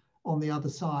by on the other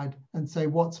side and say,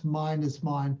 what's mine is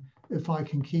mine if I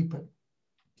can keep it.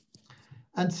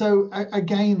 And so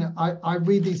again, I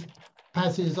read these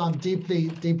passages, I'm deeply,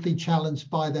 deeply challenged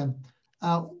by them.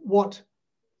 What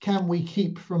can we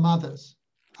keep from others?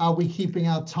 Are we keeping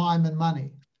our time and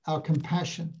money, our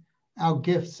compassion, our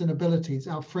gifts and abilities,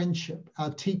 our friendship,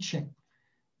 our teaching?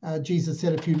 Jesus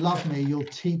said, if you love me, you'll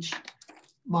feed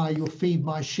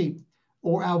my sheep.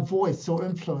 Or our voice or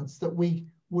influence that we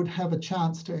would have a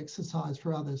chance to exercise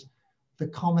for others. The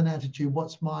common attitude,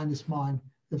 what's mine is mine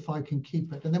if I can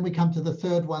keep it. And then we come to the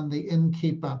third one, the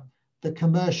innkeeper, the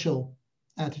commercial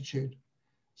attitude.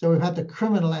 So we've had the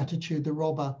criminal attitude, the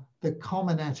robber, the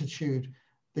common attitude,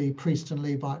 the priest and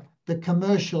Levite, the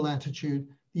commercial attitude,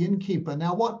 the innkeeper.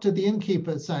 Now, what did the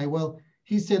innkeeper say? Well,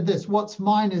 he said this, what's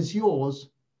mine is yours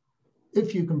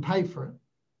if you can pay for it.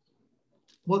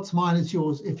 What's mine is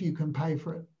yours if you can pay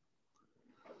for it.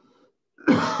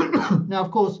 Now,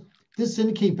 of course, this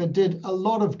innkeeper did a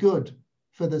lot of good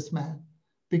for this man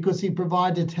because he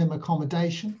provided him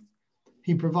accommodation.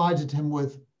 He provided him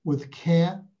with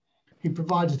care. He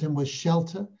provided him with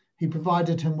shelter. He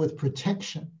provided him with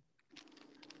protection.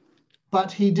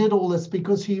 But he did all this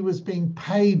because he was being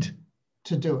paid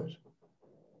to do it.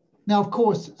 Now, of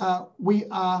course,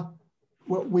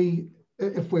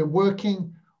 if we're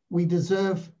working, we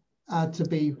deserve to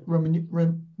be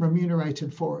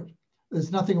remunerated for it.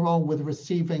 There's nothing wrong with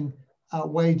receiving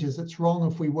wages. It's wrong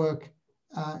if we work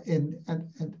and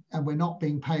we're not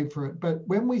being paid for it. But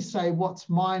when we say what's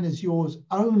mine is yours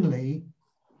only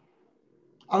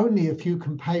if you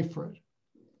can pay for it,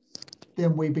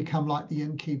 then we become like the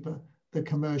innkeeper, the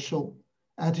commercial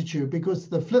attitude. Because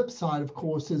the flip side, of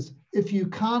course, is if you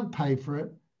can't pay for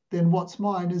it, then what's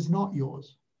mine is not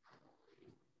yours.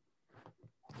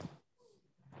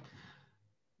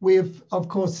 We have, of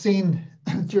course, seen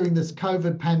during this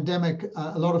COVID pandemic,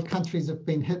 a lot of countries have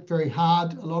been hit very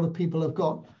hard. A lot of people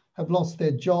have lost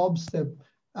their jobs. They've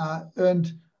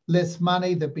earned less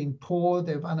money. They've been poor.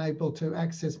 They're unable to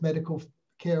access medical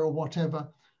care or whatever.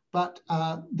 But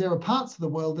there are parts of the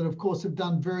world that, of course, have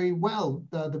done very well.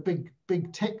 The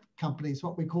big tech companies,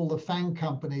 what we call the FANG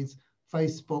companies,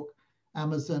 Facebook,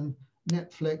 Amazon,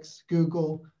 Netflix,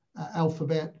 Google,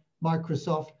 Alphabet,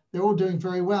 Microsoft, they're all doing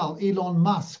very well. Elon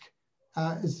Musk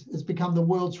has become the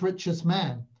world's richest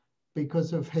man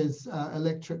because of his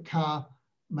electric car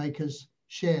makers'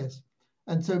 shares.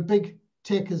 And so big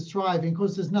tech is thriving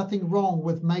because there's nothing wrong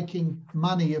with making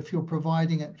money if you're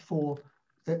providing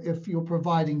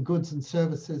goods and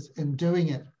services and doing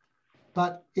it.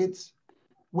 But it's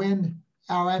when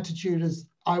our attitude is,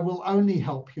 I will only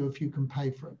help you if you can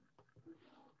pay for it.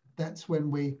 That's when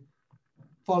we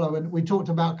follow. And we talked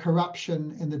about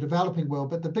corruption in the developing world,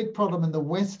 but the big problem in the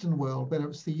Western world, whether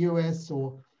it's the US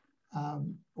or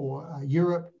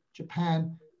Europe,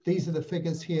 Japan, these are the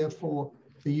figures here for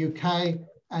the UK.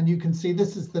 And you can see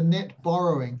this is the net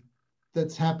borrowing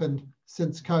that's happened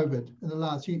since COVID in the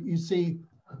last, you see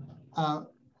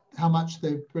how much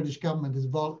the British government has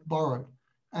borrowed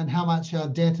and how much our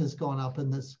debt has gone up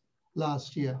in this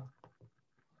last year.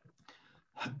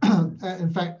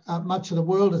 In fact, much of the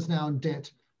world is now in debt,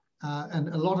 and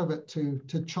a lot of it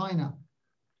to China.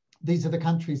 These are the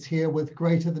countries here with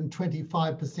greater than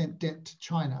 25% debt to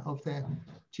China of their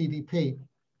GDP.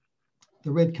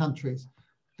 The red countries,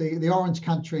 the orange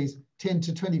countries, 10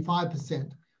 to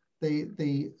 25%.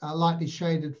 The lightly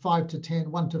shaded 5 to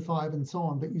 10, 1 to 5, and so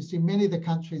on. But you see many of the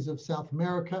countries of South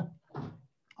America,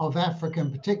 of Africa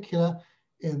in particular,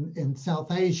 in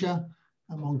South Asia,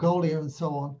 Mongolia, and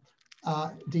so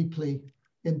on, deeply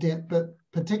in debt, but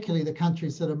particularly the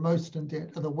countries that are most in debt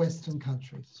are the Western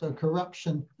countries. So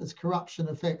corruption, as corruption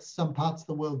affects some parts of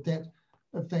the world, debt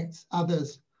affects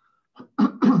others.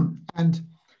 And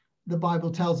the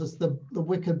Bible tells us the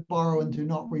wicked borrow and do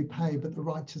not repay, but the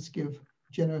righteous give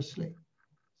generously.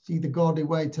 See, the godly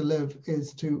way to live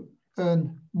is to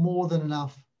earn more than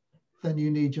enough than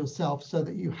you need yourself, so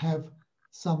that you have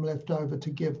some left over to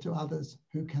give to others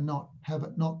who cannot have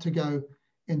it, not to go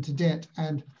into debt.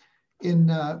 And in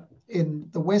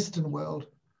the Western world,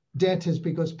 debt is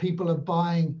because people are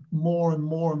buying more and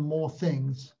more and more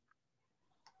things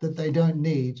that they don't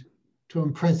need to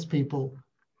impress people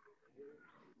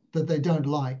that they don't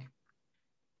like.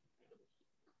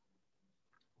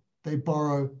 They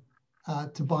borrow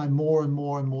to buy more and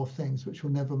more and more things, which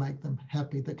will never make them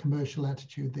happy. The commercial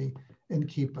attitude, the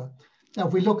innkeeper. Now,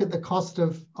 if we look at the cost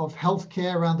of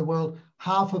healthcare around the world,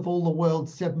 half of all the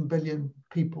world's 7 billion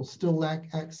people still lack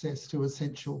access to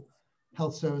essential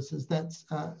health services. That's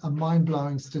a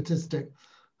mind-blowing statistic.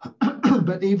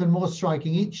 But even more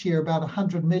striking, each year about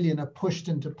 100 million are pushed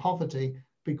into poverty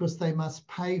because they must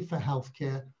pay for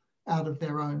healthcare out of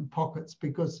their own pockets,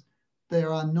 because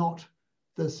there are not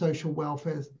the social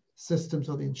welfare systems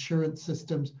or the insurance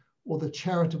systems or the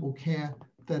charitable care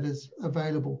that is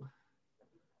available.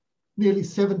 Nearly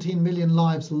 17 million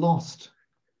lives lost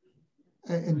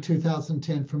in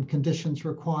 2010 from conditions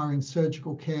requiring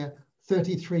surgical care.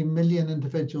 33 million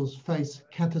individuals face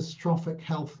catastrophic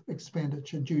health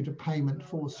expenditure due to payment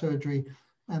for surgery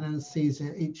and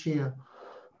anesthesia each year.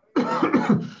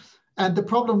 And the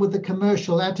problem with the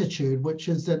commercial attitude, which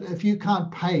is that if you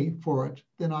can't pay for it,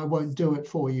 then I won't do it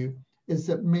for you, is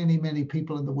that many, many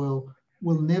people in the world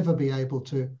will never be able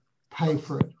to pay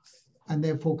for it, and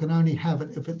therefore can only have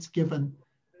it if it's given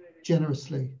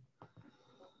generously.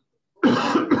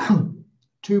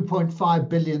 2.5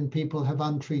 billion people have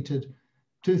untreated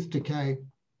tooth decay.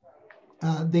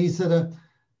 These are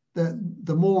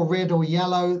the more red or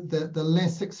yellow, the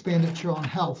less expenditure on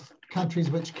health.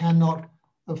 Countries which cannot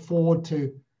afford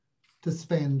to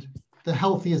spend. The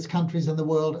healthiest countries in the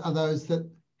world are those that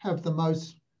have the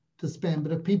most to spend.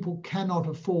 But if people cannot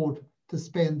afford to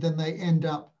spend, then they end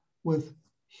up with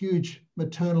huge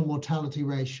maternal mortality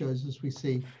ratios, as we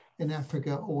see in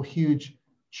Africa, or huge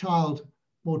child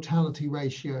mortality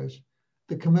ratios.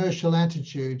 The commercial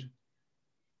attitude,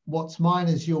 what's mine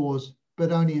is yours,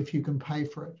 but only if you can pay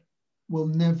for it, will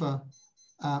never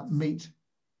meet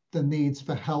the needs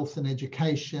for health and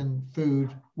education,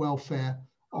 food, welfare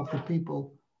of the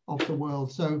people of the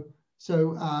world. So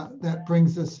that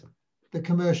brings us the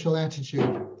commercial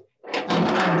attitude.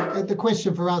 And the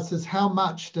question for us is, how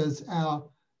much does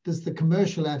the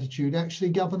commercial attitude actually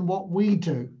govern what we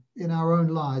do in our own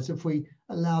lives, if we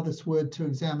allow this word to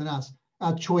examine us,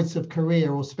 our choice of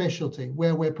career or specialty,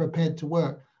 where we're prepared to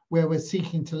work, where we're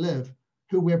seeking to live,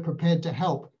 who we're prepared to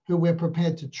help, who we're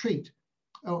prepared to treat,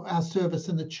 or our service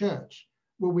in the church?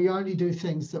 Will we only do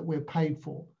things that we're paid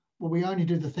for? Will we only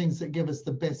do the things that give us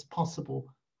the best possible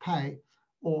pay?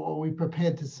 Or are we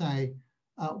prepared to say,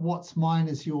 what's mine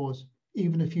is yours,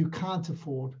 even if you can't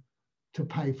afford to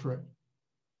pay for it?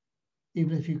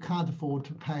 Even if you can't afford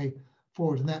to pay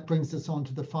for it. And that brings us on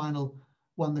to the final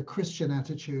one, the Christian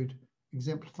attitude,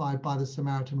 exemplified by the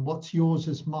Samaritan. What's yours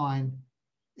is mine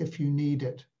if you need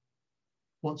it.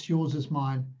 What's yours is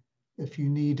mine if you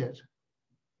need it.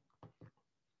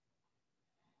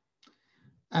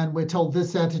 And we're told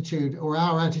this attitude, or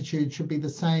our attitude, should be the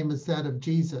same as that of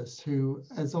Jesus, who,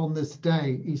 as on this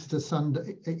day, Easter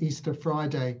Sunday, Easter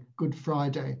Friday, Good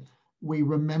Friday, we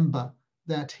remember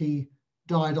that he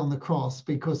died on the cross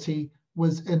because he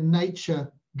was in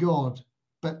nature God,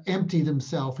 but emptied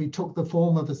himself. He took the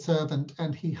form of a servant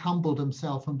and he humbled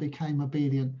himself and became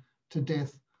obedient to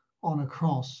death on a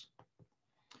cross.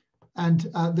 And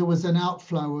there was an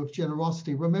outflow of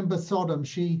generosity. Remember Sodom,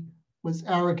 she was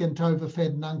arrogant,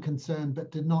 overfed, and unconcerned,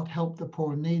 but did not help the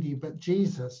poor and needy. But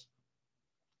Jesus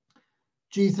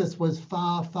was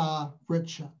far, far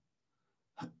richer.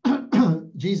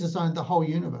 Jesus owned the whole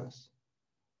universe.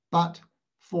 But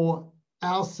for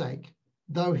our sake,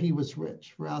 though he was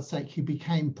rich, for our sake, he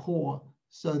became poor,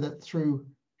 so that through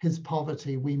his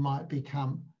poverty, we might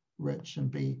become rich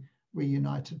and be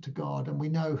reunited to God. And we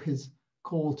know his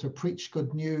call to preach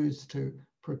good news, to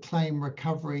proclaim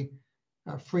recovery,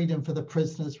 freedom for the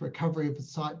prisoners, recovery of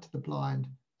sight to the blind,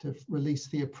 to release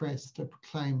the oppressed, to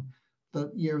proclaim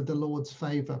the year of the Lord's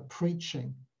favor,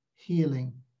 preaching,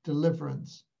 healing,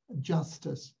 deliverance,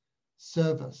 justice,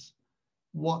 service.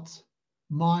 What's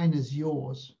mine is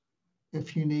yours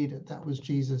if you need it. That was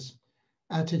Jesus'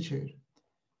 attitude.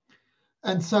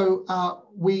 And so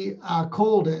we are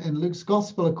called in Luke's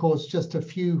gospel, of course, just a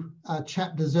few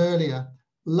chapters earlier,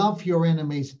 love your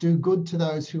enemies, do good to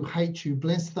those who hate you,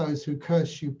 bless those who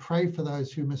curse you, pray for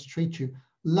those who mistreat you,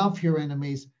 love your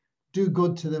enemies, do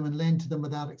good to them and lend to them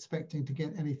without expecting to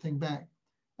get anything back.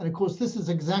 And of course, this is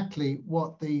exactly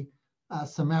what the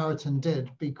Samaritan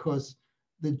did, because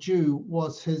the Jew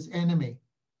was his enemy.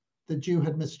 the Jew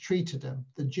had mistreated him,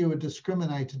 the Jew had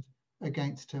discriminated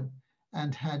against him,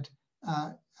 and had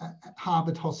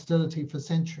harbored hostility for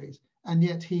centuries. And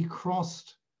yet he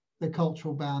crossed the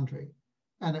cultural boundary,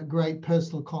 and at great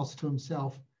personal cost to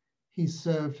himself, he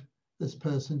served this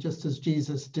person, just as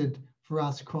Jesus did for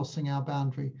us, crossing our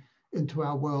boundary into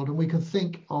our world. And we can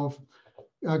think of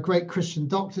great Christian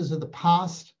doctors of the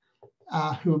past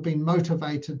who have been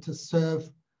motivated to serve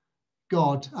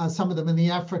God. Some of them in the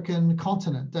African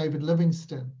continent, David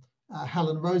Livingstone,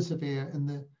 Helen Roosevelt in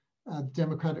the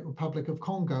Democratic Republic of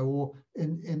Congo, or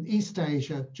in East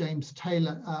Asia, James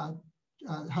Taylor,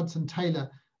 Hudson Taylor,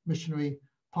 missionary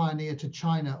pioneer to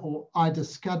China, or Ida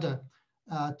Scudder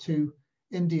to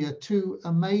India. Two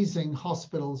amazing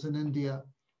hospitals in India,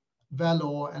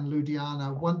 Vellore and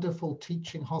Ludhiana, wonderful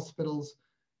teaching hospitals,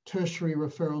 tertiary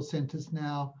referral centers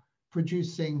now,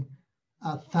 producing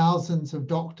thousands of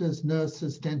doctors,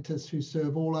 nurses, dentists who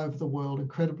serve all over the world,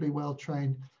 incredibly well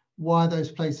trained. Why are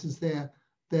those places there?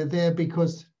 They're there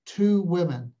because two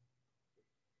women,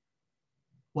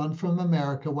 one from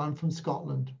America, one from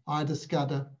Scotland, Ida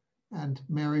Scudder and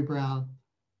Mary Brown,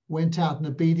 went out in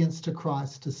obedience to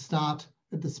Christ to start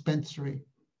a dispensary,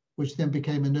 which then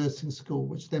became a nursing school,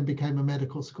 which then became a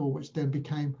medical school, which then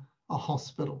became a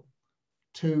hospital.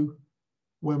 Two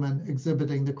women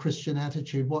exhibiting the Christian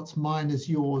attitude. What's mine is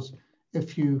yours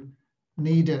if you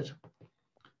need it.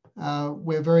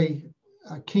 We're very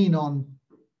keen on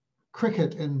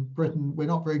cricket in Britain. We're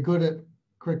not very good at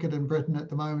cricket in Britain at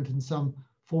the moment in some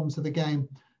forms of the game,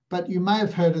 but you may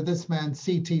have heard of this man,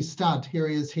 C.T. Studd. Here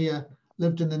he is here,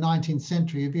 lived in the 19th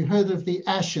century. Have you heard of the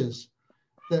Ashes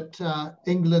that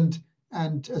England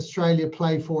and Australia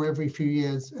play for every few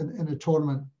years in a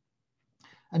tournament?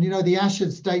 And you know, the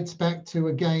Ashes dates back to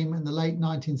a game in the late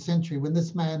 19th century when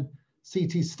this man,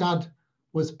 C.T. Studd,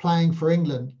 was playing for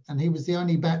England, and he was the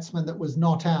only batsman that was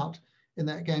not out in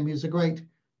that game. He was a great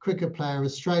cricket player.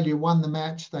 Australia won the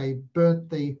match. They burnt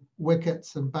the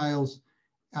wickets and bails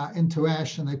into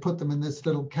ash, and they put them in this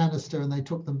little canister, and they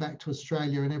took them back to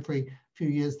Australia, and every few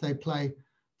years they play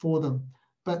for them.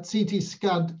 But C.T.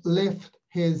 Studd left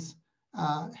his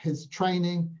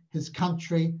training, his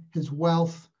country, his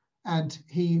wealth, and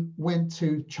he went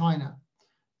to China,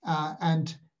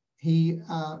 and he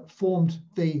formed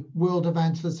the World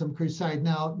Evangelism Crusade,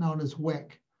 now known as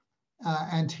WEC,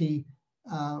 and he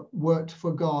worked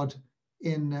for God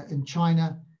in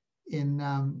China,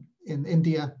 in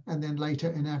India, and then later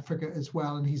in Africa as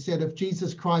well. And he said, if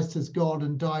Jesus Christ is God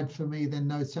and died for me, then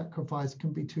no sacrifice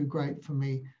can be too great for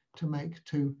me to make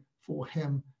for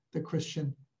him the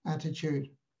Christian attitude.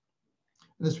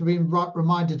 And as we've been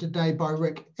reminded today by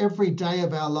Rick, every day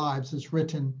of our lives is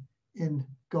written in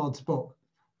God's book,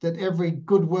 that every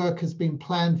good work has been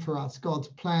planned for us. God's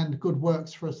planned good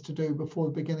works for us to do before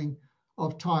the beginning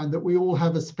of time, that we all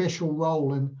have a special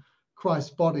role in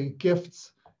Christ's body,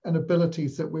 gifts and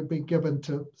abilities that we've been given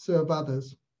to serve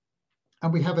others.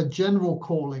 And we have a general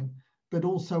calling, but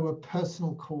also a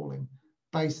personal calling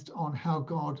based on how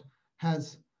God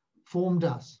has formed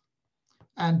us.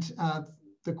 And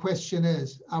the question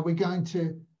is, are we going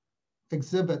to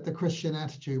exhibit the Christian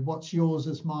attitude? What's yours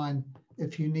is mine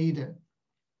if you need it.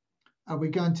 Are we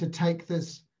going to take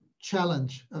this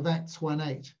challenge of Acts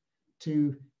 1:8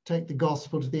 to take the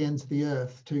gospel to the ends of the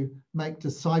earth, to make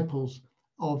disciples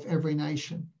of every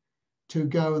nation, to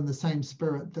go in the same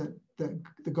spirit that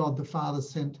the God the Father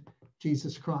sent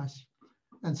Jesus Christ?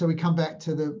 And so we come back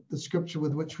to the scripture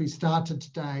with which we started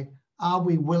today. Are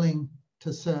we willing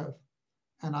to serve?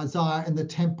 And Isaiah in the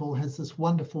temple has this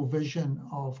wonderful vision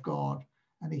of God,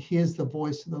 and he hears the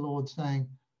voice of the Lord saying,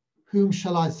 whom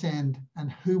shall I send,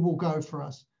 and who will go for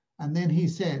us? And then he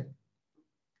said,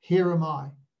 here am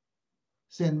I,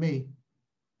 send me.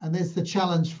 And there's the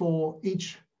challenge for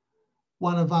each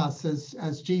one of us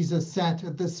as Jesus sat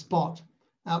at this spot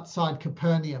outside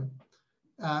Capernaum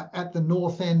at the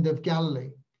north end of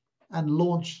Galilee and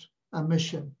launched a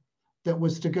mission that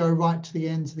was to go right to the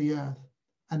ends of the earth.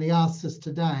 And he asks us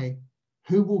today,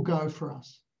 who will go for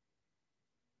us?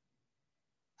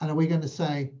 And are we going to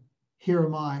say, here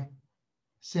am I,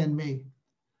 send me?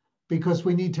 Because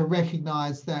we need to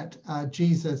recognize that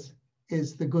Jesus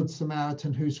is the Good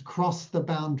Samaritan who's crossed the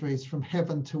boundaries from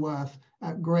heaven to earth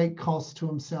at great cost to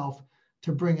himself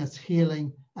to bring us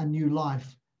healing and new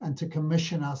life and to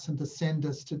commission us and to send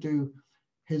us to do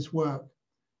his work.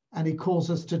 And he calls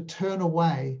us to turn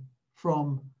away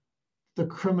from the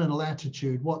criminal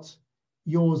attitude, what's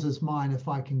yours is mine if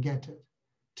I can get it,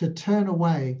 to turn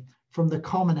away from the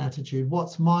common attitude,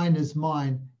 what's mine is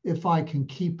mine if I can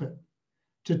keep it,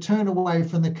 to turn away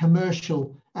from the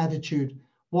commercial attitude,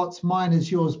 what's mine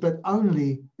is yours, but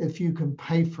only if you can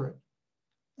pay for it,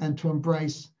 and to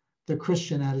embrace the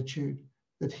Christian attitude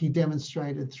that he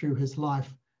demonstrated through his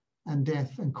life and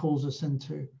death and calls us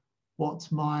into.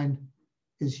 What's mine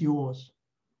is yours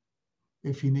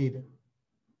if you need it.